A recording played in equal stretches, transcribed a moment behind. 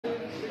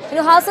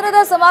ಇನ್ನು ಹಾಸನದ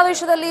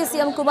ಸಮಾವೇಶದಲ್ಲಿ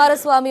ಸಿಎಂ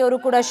ಕುಮಾರಸ್ವಾಮಿ ಅವರು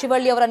ಕೂಡ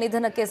ಶಿವಳ್ಳಿ ಅವರ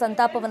ನಿಧನಕ್ಕೆ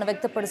ಸಂತಾಪವನ್ನು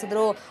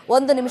ವ್ಯಕ್ತಪಡಿಸಿದರು.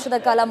 1 ನಿಮಿಷದ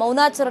ಕಾಲ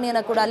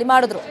ಮೌನಾಚರಣೆಯನ್ನು ಕೂಡ ಅಲ್ಲಿ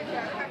ಮಾಡಿದ್ರು.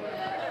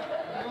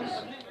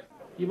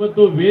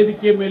 ಇವತ್ತು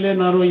ವೇದಿಕೆ ಮೇಲೆ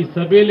ನಾನು ಈ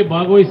ಸಭೆಯಲ್ಲಿ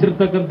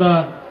ಭಾಗವಹಿಸಿರ್ತಕ್ಕಂಥ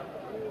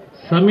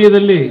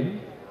ಸಮಯದಲ್ಲಿ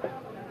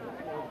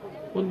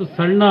ಒಂದು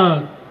ಸಣ್ಣ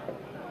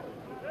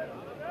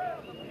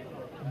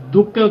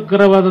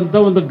ದುಃಖಕರವಾದಂಥ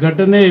ಒಂದು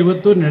ಘಟನೆ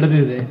ಇವತ್ತು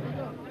ನಡೆದಿದೆ.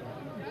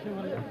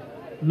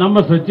 ನಮ್ಮ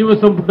ಸಚಿವ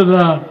ಸಂಪುಟದ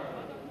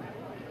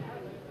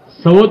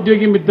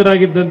ಸಹೋದ್ಯೋಗಿ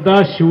ಮಿತ್ರರಾಗಿದ್ದಂಥ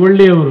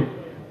ಶಿವಳ್ಳಿ ಅವರು,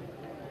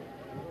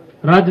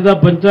 ರಾಜ್ಯದ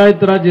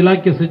ಪಂಚಾಯತ್ ರಾಜ್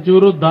ಇಲಾಖೆ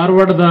ಸಚಿವರು,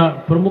 ಧಾರವಾಡದ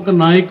ಪ್ರಮುಖ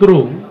ನಾಯಕರು,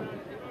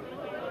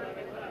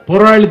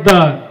 ಪೌರಾಡಳಿತ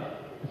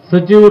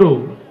ಸಚಿವರು,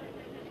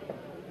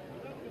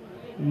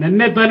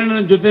 ನಿನ್ನೆ ತಾನೇ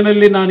ನನ್ನ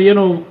ಜೊತೆಯಲ್ಲಿ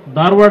ನಾನೇನು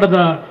ಧಾರವಾಡದ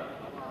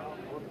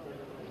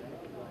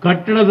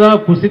ಕಟ್ಟಡದ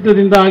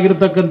ಕುಸಿತದಿಂದ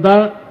ಆಗಿರತಕ್ಕಂಥ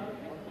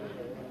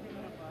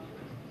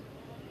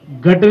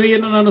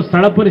ಘಟನೆಯನ್ನು ನಾನು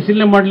ಸ್ಥಳ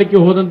ಪರಿಶೀಲನೆ ಮಾಡಲಿಕ್ಕೆ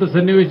ಹೋದಂಥ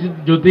ಸನ್ನಿವೇಶದ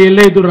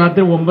ಜೊತೆಯಲ್ಲೇ ಇದು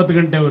ರಾತ್ರಿ 9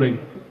 ಗಂಟೆವರೆಗೆ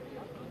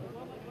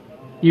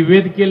ಈ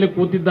ವೇದಿಕೆಯಲ್ಲಿ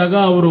ಕೂತಿದ್ದಾಗ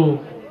ಅವರು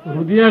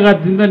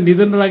ಹೃದಯಾಘಾತದಿಂದ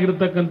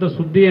ನಿಧನರಾಗಿರತಕ್ಕಂಥ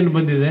ಸುದ್ದಿ ಏನು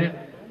ಬಂದಿದೆ.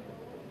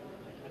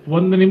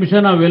 1 ನಿಮಿಷ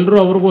ನಾವೆಲ್ಲರೂ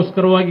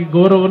ಅವ್ರಿಗೋಸ್ಕರವಾಗಿ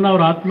ಗೌರವವನ್ನು,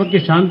 ಅವರ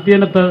ಆತ್ಮಕ್ಕೆ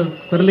ಶಾಂತಿಯನ್ನು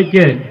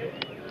ತರಲಿಕ್ಕೆ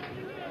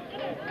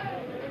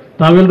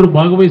ತಾವೆಲ್ಲರೂ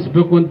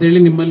ಭಾಗವಹಿಸಬೇಕು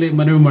ಅಂತೇಳಿ ನಿಮ್ಮಲ್ಲಿ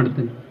ಮನವಿ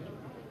ಮಾಡ್ತೇನೆ.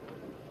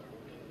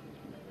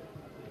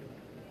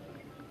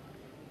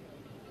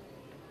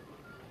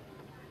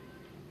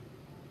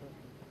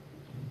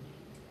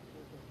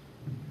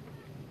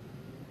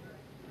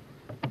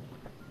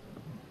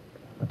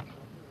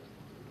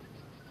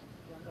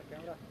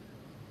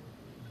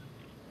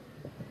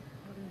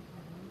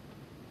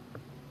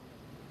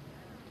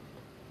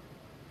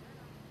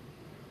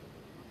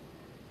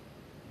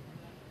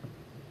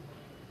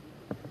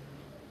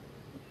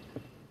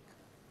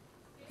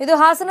 ಇದು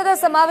ಹಾಸನದ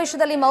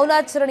ಸಮಾವೇಶದಲ್ಲಿ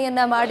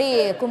ಮೌನಾಚರಣೆಯನ್ನ ಮಾಡಿ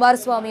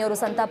ಕುಮಾರಸ್ವಾಮಿ ಅವರು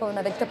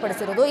ಸಂತಾಪವನ್ನು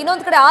ವ್ಯಕ್ತಪಡಿಸಿರುವುದು.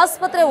 ಇನ್ನೊಂದು ಕಡೆ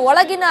ಆಸ್ಪತ್ರೆ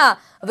ಒಳಗಿನ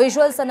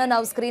ವಿಜುವಲ್ಸ್ ಅನ್ನ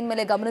ನಾವು ಸ್ಕ್ರೀನ್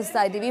ಮೇಲೆ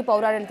ಗಮನಿಸ್ತಾ ಇದ್ದೀವಿ.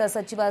 ಪೌರಾಡಳಿತ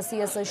ಸಚಿವ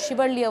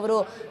ಶಿವಳ್ಳಿ ಅವರು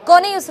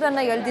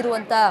ಕೊನೆಯುಸಿರನ್ನ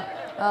ಎಳೆದಿರುವಂತ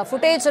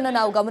ಫುಟೇಜ್ ಅನ್ನು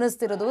ನಾವು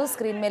ಗಮನಿಸ್ತಿರೋದು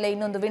ಸ್ಕ್ರೀನ್ ಮೇಲೆ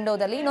ಇನ್ನೊಂದು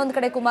ವಿಂಡೋದಲ್ಲಿ. ಇನ್ನೊಂದು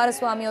ಕಡೆ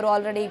ಕುಮಾರಸ್ವಾಮಿ ಅವರು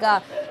ಆಲ್ರೆಡಿ ಈಗ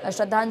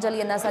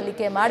ಶ್ರದ್ಧಾಂಜಲಿಯನ್ನ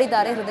ಸಲ್ಲಿಕೆ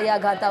ಮಾಡಿದ್ದಾರೆ.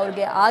 ಹೃದಯಾಘಾತ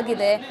ಅವ್ರಿಗೆ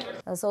ಆಗಿದೆ.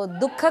 ಸೊ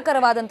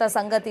ದುಃಖಕರವಾದಂತಹ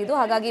ಸಂಗತಿ ಇದು.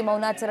 ಹಾಗಾಗಿ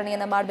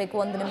ಮೌನಾಚರಣೆಯನ್ನ ಮಾಡಬೇಕು,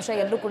 1 ನಿಮಿಷ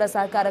ಎಲ್ಲರೂ ಕೂಡ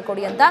ಸಹಕಾರ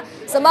ಕೊಡಿ ಅಂತ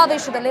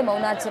ಸಮಾವೇಶದಲ್ಲೇ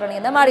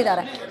ಮೌನಾಚರಣೆಯನ್ನ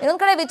ಮಾಡಿದ್ದಾರೆ.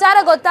 ಇನ್ನೊಂದು ಕಡೆ ವಿಚಾರ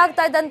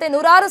ಗೊತ್ತಾಗ್ತಾ ಇದ್ದಂತೆ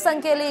ನೂರಾರು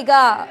ಸಂಖ್ಯೆಯಲ್ಲಿ ಈಗ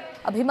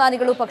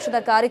ಅಭಿಮಾನಿಗಳು, ಪಕ್ಷದ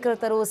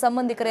ಕಾರ್ಯಕರ್ತರು,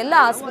 ಸಂಬಂಧಿಕರೆಲ್ಲ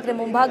ಆಸ್ಪತ್ರೆ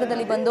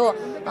ಮುಂಭಾಗದಲ್ಲಿ ಬಂದು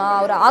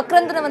ಅವರ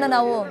ಆಕ್ರಂದನವನ್ನ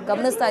ನಾವು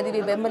ಗಮನಿಸ್ತಾ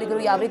ಇದ್ದೀವಿ.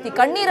 ಬೆಂಬಲಿಗರು ಯಾವ ರೀತಿ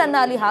ಕಣ್ಣೀರನ್ನ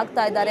ಅಲ್ಲಿ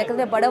ಹಾಕ್ತಾ ಇದ್ದಾರೆ.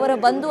 ಯಾಕಂದ್ರೆ ಬಡವರ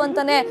ಬಂಧು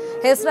ಅಂತಾನೆ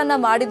ಹೆಸರನ್ನ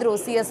ಮಾಡಿದ್ರು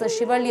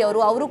ಶಿವಳ್ಳಿ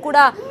ಅವರು ಕೂಡ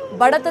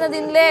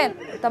ಬಡತನದಿಂದಲೇ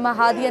ತಮ್ಮ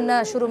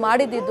ಹಾದಿಯನ್ನ ಶುರು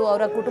ಮಾಡಿದ್ದು.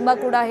 ಅವರ ಕುಟುಂಬ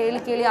ಕೂಡ ಹೇಳಿ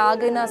ಕೇಳಿ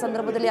ಆಗಿನ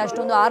ಸಂದರ್ಭದಲ್ಲಿ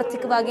ಅಷ್ಟೊಂದು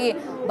ಆರ್ಥಿಕವಾಗಿ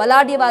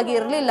ಬಲಾಢ್ಯವಾಗಿ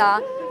ಇರಲಿಲ್ಲ,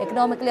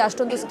 ಎಕನಾಮಿಕಲಿ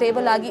ಅಷ್ಟೊಂದು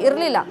ಸ್ಟೇಬಲ್ ಆಗಿ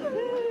ಇರಲಿಲ್ಲ.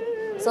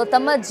 ಸೊ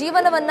ತಮ್ಮ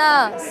ಜೀವನವನ್ನ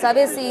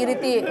ಸವೆಸಿ ಈ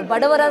ರೀತಿ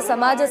ಬಡವರ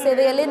ಸಮಾಜ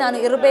ಸೇವೆಯಲ್ಲಿ ನಾನು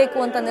ಇರಬೇಕು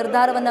ಅಂತ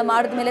ನಿರ್ಧಾರವನ್ನ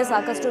ಮಾಡಿದ ಮೇಲೆ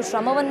ಸಾಕಷ್ಟು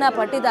ಶ್ರಮವನ್ನ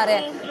ಪಟ್ಟಿದ್ದಾರೆ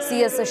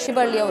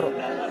ಶಿವಳ್ಳಿ ಅವರು.